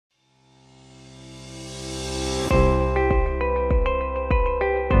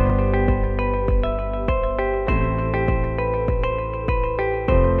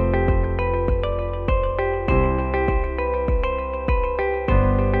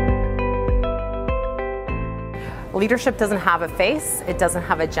Leadership doesn't have a face, it doesn't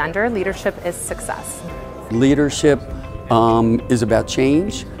have a gender. Leadership is success. Leadership is about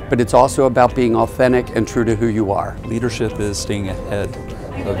change, but it's also about being authentic and true to who you are. Leadership is staying ahead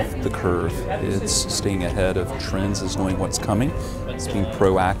of the curve. It's staying ahead of trends, is knowing what's coming. It's being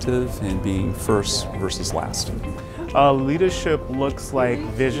proactive and being first versus last. Leadership looks like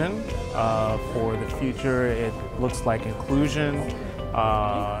vision for the future. It looks like inclusion.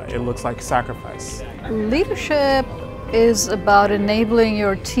 It looks like sacrifice. Leadership is about enabling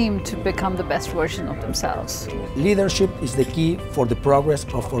your team to become the best version of themselves. Leadership is the key for the progress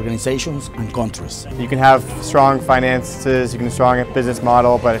of organizations and countries. You can have strong finances, you can have a strong business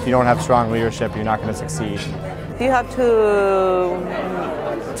model, but if you don't have strong leadership, you're not going to succeed. You have to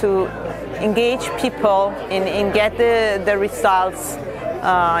engage people and get the results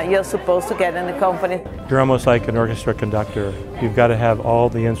you're supposed to get in the company. You're almost like an orchestra conductor. You've got to have all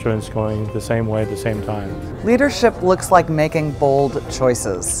the instruments going the same way at the same time. Leadership looks like making bold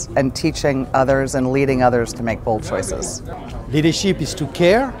choices and teaching others and leading others to make bold choices. Leadership is to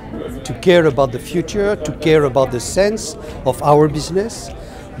care about the future, to care about the sense of our business.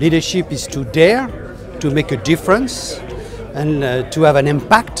 Leadership is to dare, to make a difference and to have an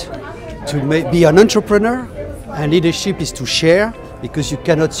impact, to be an entrepreneur. And leadership is to share, because you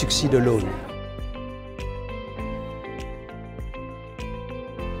cannot succeed alone.